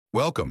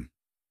Welcome.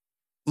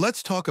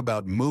 Let's talk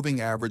about moving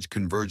average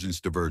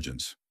convergence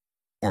divergence,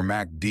 or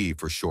MACD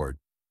for short.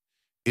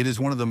 It is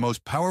one of the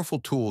most powerful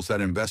tools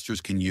that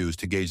investors can use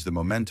to gauge the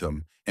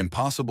momentum and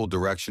possible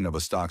direction of a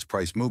stock's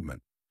price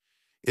movement.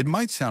 It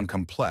might sound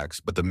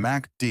complex, but the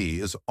MACD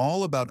is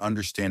all about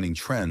understanding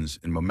trends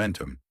in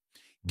momentum,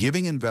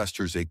 giving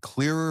investors a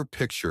clearer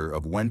picture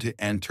of when to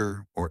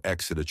enter or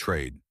exit a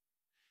trade.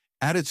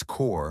 At its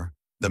core,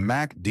 the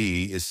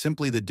MACD is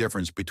simply the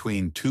difference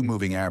between two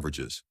moving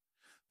averages,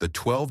 the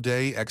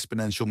 12-day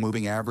exponential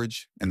moving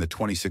average and the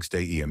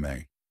 26-day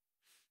EMA.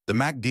 The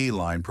MACD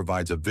line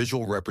provides a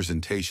visual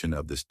representation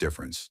of this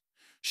difference,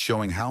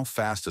 showing how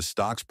fast a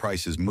stock's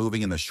price is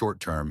moving in the short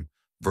term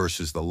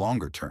versus the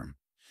longer term.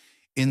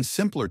 In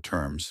simpler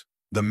terms,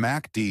 the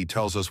MACD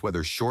tells us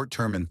whether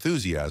short-term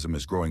enthusiasm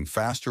is growing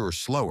faster or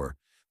slower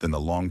than the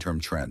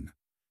long-term trend.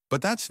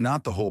 But that's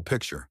not the whole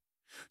picture.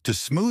 To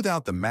smooth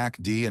out the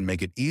MACD and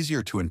make it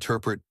easier to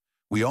interpret,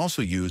 we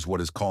also use what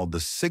is called the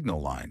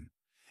signal line,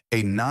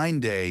 a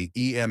 9-day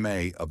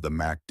EMA of the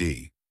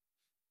MACD.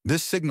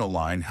 This signal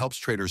line helps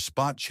traders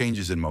spot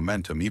changes in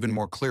momentum even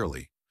more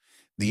clearly.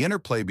 The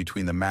interplay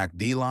between the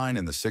MACD line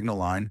and the signal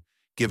line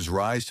gives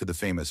rise to the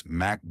famous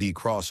MACD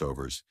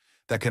crossovers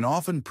that can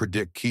often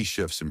predict key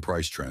shifts in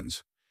price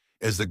trends.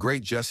 As the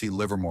great Jesse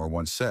Livermore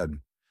once said,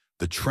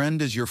 "The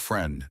trend is your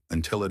friend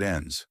until it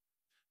ends."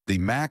 The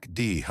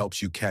MACD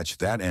helps you catch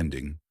that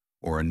ending,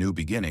 or a new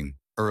beginning,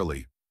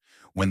 early.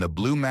 When the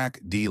blue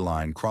MACD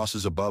line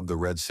crosses above the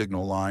red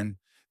signal line,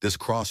 this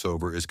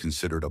crossover is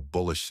considered a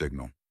bullish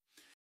signal.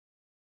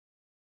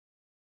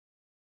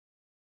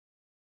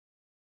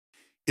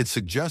 It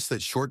suggests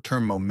that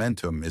short-term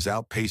momentum is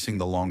outpacing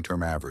the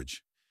long-term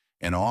average,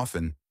 and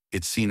often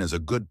it's seen as a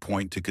good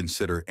point to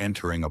consider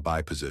entering a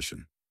buy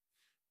position.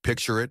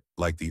 Picture it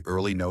like the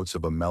early notes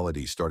of a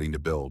melody starting to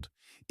build,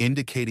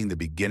 indicating the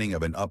beginning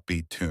of an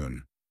upbeat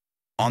tune.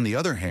 On the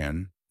other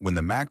hand, when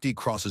the MACD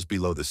crosses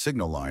below the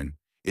signal line,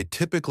 it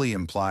typically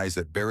implies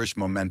that bearish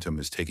momentum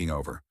is taking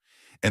over,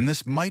 and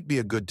this might be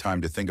a good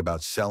time to think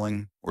about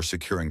selling or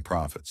securing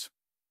profits.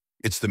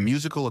 It's the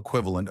musical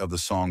equivalent of the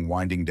song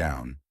Winding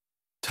Down,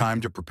 time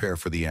to prepare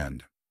for the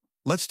end.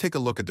 Let's take a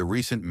look at the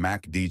recent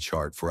MACD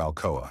chart for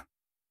Alcoa.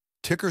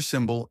 Ticker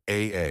symbol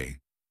AA,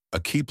 a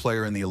key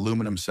player in the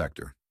aluminum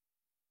sector.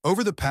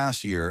 Over the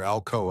past year,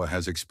 Alcoa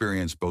has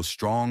experienced both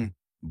strong,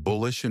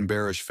 bullish and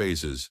bearish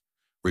phases,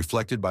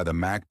 reflected by the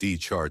MACD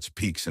chart's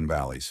peaks and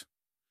valleys.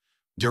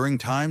 During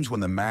times when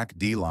the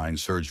MACD line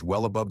surged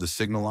well above the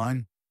signal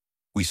line,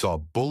 we saw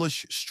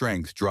bullish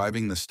strength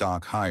driving the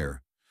stock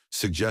higher,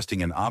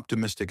 suggesting an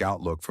optimistic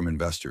outlook from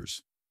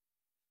investors.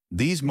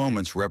 These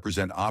moments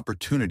represent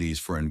opportunities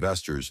for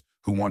investors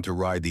who want to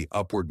ride the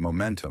upward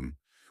momentum,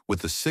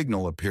 with the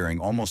signal appearing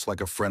almost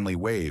like a friendly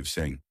wave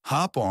saying,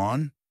 "Hop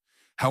on."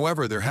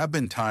 However, there have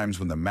been times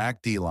when the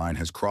MACD line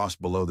has crossed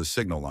below the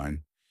signal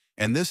line,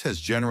 and this has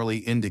generally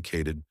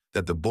indicated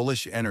that the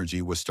bullish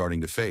energy was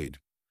starting to fade.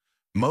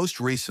 Most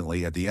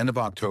recently, at the end of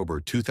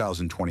October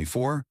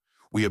 2024,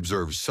 we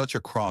observed such a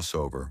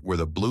crossover where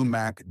the blue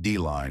MACD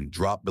line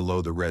dropped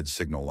below the red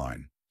signal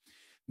line.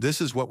 This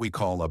is what we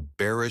call a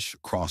bearish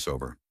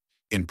crossover.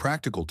 In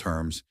practical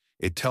terms,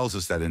 it tells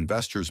us that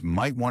investors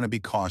might want to be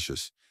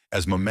cautious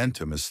as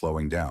momentum is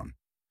slowing down.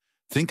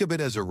 Think of it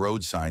as a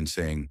road sign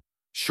saying,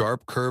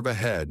 "Sharp curve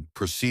ahead,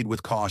 proceed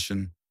with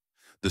caution."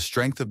 The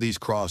strength of these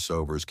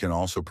crossovers can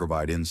also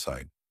provide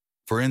insight.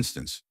 For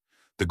instance,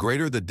 the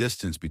greater the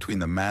distance between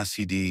the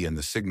MACD and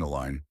the signal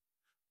line,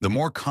 the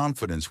more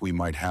confidence we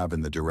might have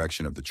in the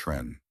direction of the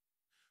trend.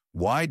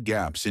 Wide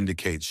gaps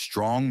indicate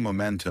strong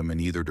momentum in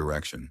either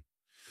direction.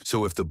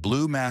 So if the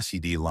blue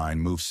MACD line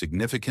moves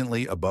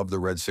significantly above the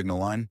red signal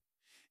line,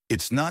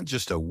 it's not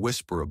just a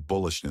whisper of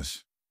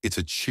bullishness, it's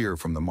a cheer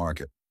from the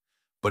market.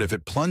 But if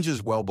it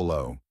plunges well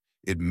below,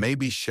 it may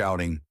be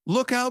shouting,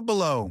 "Look out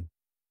below!"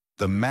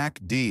 The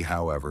MACD,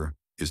 however,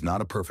 is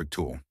not a perfect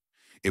tool.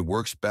 It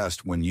works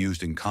best when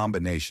used in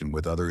combination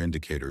with other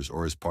indicators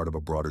or as part of a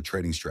broader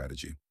trading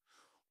strategy.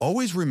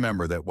 Always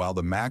remember that while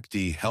the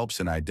MACD helps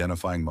in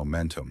identifying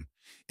momentum,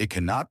 it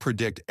cannot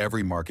predict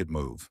every market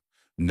move.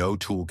 No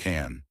tool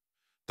can.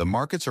 The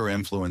markets are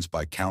influenced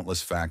by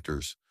countless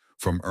factors,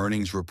 from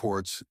earnings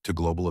reports to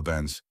global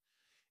events,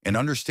 and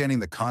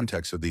understanding the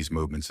context of these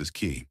movements is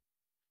key.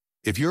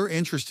 If you're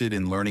interested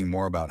in learning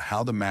more about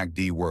how the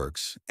MACD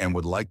works and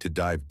would like to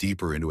dive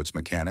deeper into its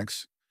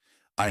mechanics,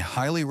 I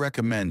highly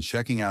recommend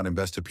checking out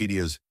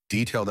Investopedia's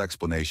detailed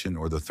explanation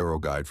or the thorough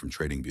guide from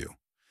TradingView.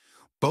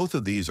 Both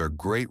of these are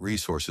great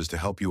resources to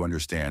help you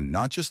understand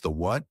not just the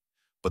what,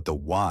 but the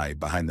why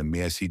behind the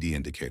MACD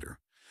indicator.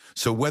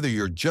 So whether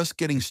you're just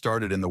getting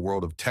started in the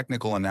world of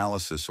technical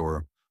analysis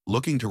or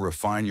looking to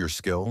refine your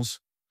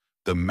skills,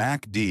 the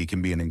MACD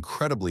can be an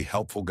incredibly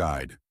helpful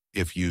guide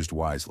if used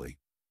wisely.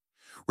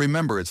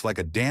 Remember, it's like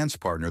a dance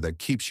partner that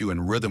keeps you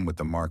in rhythm with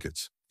the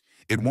markets.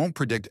 It won't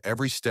predict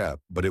every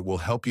step, but it will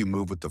help you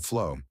move with the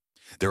flow.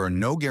 There are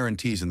no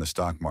guarantees in the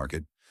stock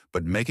market,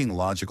 but making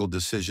logical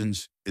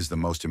decisions is the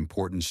most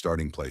important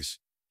starting place.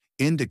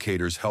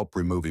 Indicators help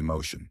remove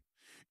emotion.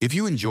 If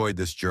you enjoyed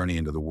this journey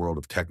into the world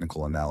of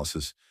technical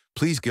analysis,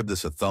 please give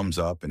this a thumbs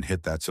up and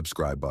hit that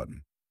subscribe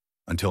button.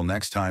 Until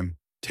next time,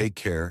 take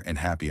care and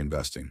happy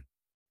investing.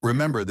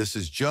 Remember, this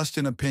is just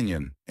an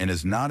opinion and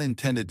is not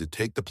intended to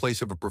take the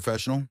place of a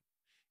professional.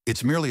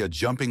 It's merely a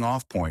jumping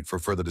off point for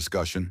further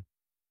discussion.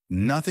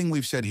 Nothing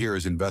we've said here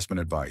is investment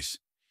advice.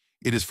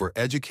 It is for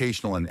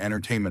educational and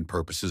entertainment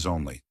purposes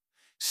only.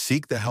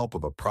 Seek the help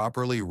of a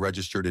properly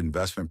registered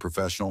investment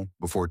professional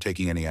before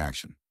taking any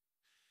action.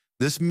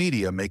 This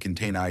media may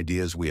contain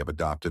ideas we have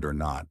adopted or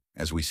not,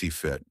 as we see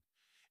fit,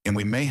 and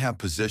we may have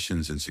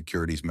positions in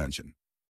securities mentioned.